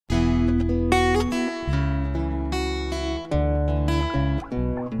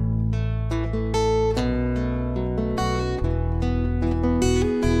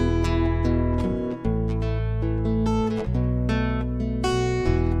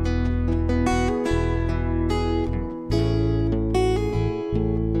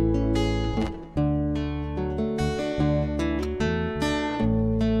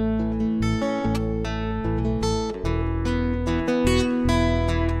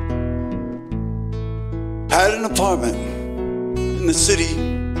had an apartment in the city.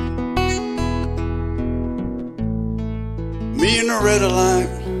 Me and Loretta like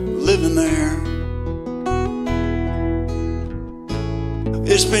living there.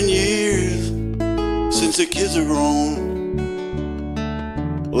 It's been years since the kids are grown,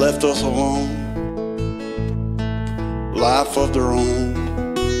 left us alone, life of their own.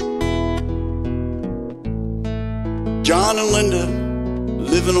 John and Linda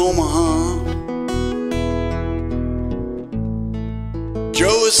live in Omaha.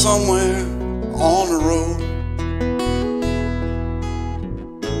 Joe is somewhere on the road.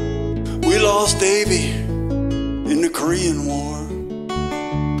 We lost Davy in the Korean War.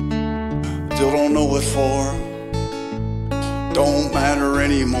 Still don't know what for. Don't matter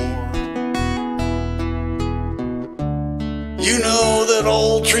anymore. You know that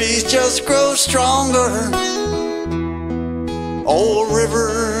old trees just grow stronger. Old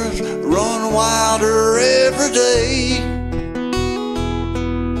rivers run wilder every day.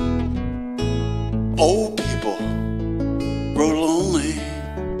 Old people grow lonely,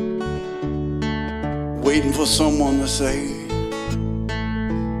 waiting for someone to say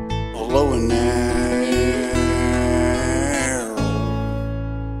hello and narrow.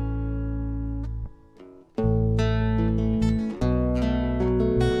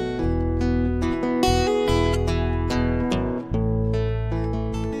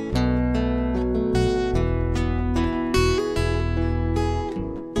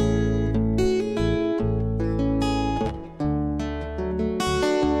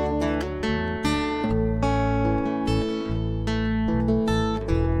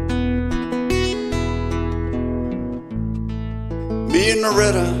 Me and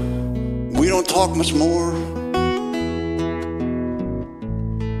Loretta, we don't talk much more.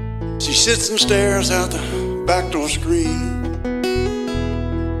 She sits and stares out the back door screen,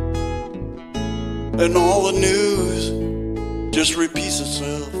 and all the news just repeats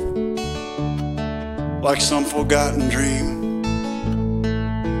itself like some forgotten dream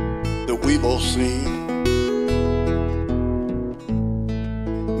that we both seen.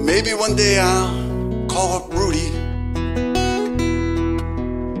 Maybe one day I'll call up Rudy.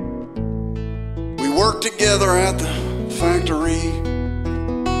 Work together at the factory.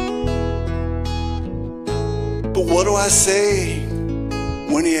 But what do I say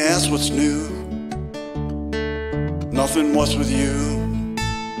when he asks what's new? Nothing, what's with you?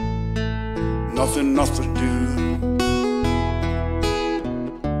 Nothing, nothing to do.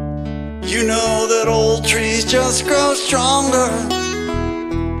 You know that old trees just grow stronger.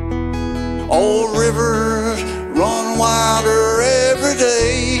 Old rivers run wilder every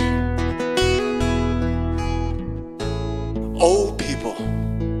day. Old people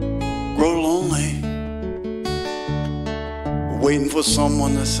grow lonely, waiting for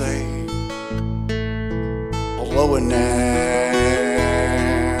someone to say hello and narrow.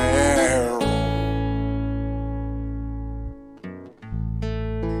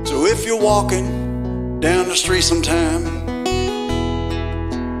 So if you're walking down the street sometime,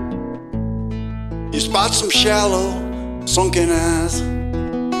 you spot some shallow, sunken eyes,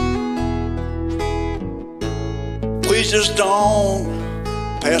 please just don't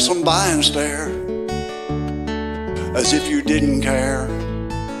pass them by and stare as if you didn't care.